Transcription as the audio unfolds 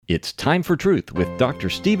It's Time for Truth with Dr.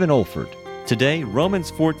 Stephen Olford. Today,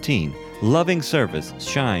 Romans 14, loving service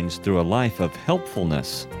shines through a life of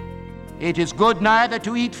helpfulness. It is good neither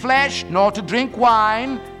to eat flesh, nor to drink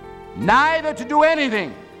wine, neither to do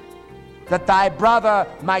anything that thy brother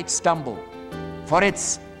might stumble. For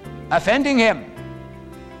it's offending him.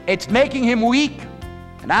 It's making him weak.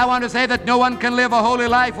 And I want to say that no one can live a holy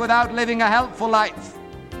life without living a helpful life,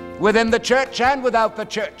 within the church and without the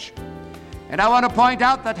church. And I want to point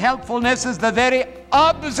out that helpfulness is the very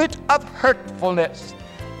opposite of hurtfulness.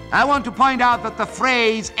 I want to point out that the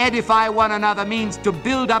phrase edify one another means to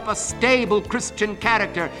build up a stable Christian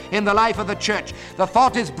character in the life of the church. The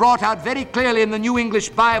thought is brought out very clearly in the New English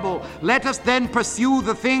Bible. Let us then pursue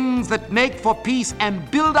the things that make for peace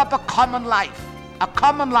and build up a common life,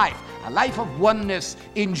 a life of oneness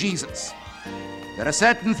in Jesus. There are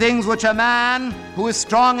certain things which a man who is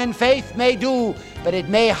strong in faith may do, but it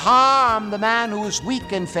may harm the man who is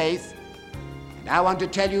weak in faith. And I want to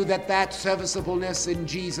tell you that that serviceableness in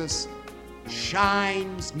Jesus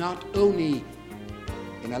shines not only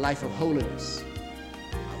in a life of holiness,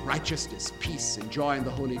 of righteousness, peace, and joy in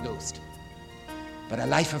the Holy Ghost, but a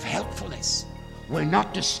life of helpfulness. We're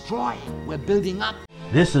not destroying, we're building up.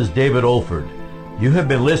 This is David Olford. You have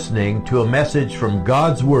been listening to a message from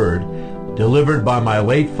God's Word delivered by my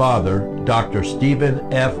late father, Dr. Stephen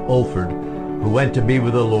F. Olford, who went to be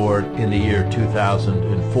with the Lord in the year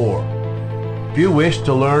 2004. If you wish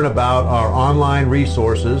to learn about our online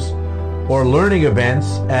resources or learning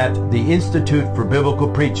events at the Institute for Biblical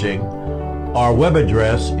Preaching, our web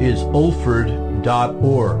address is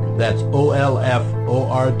olford.org. That's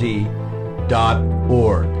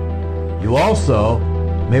olford.org. You also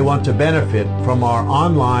may want to benefit from our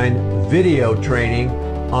online video training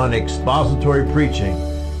on expository preaching,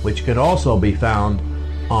 which can also be found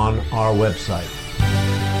on our website.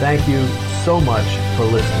 Thank you so much for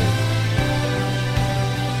listening.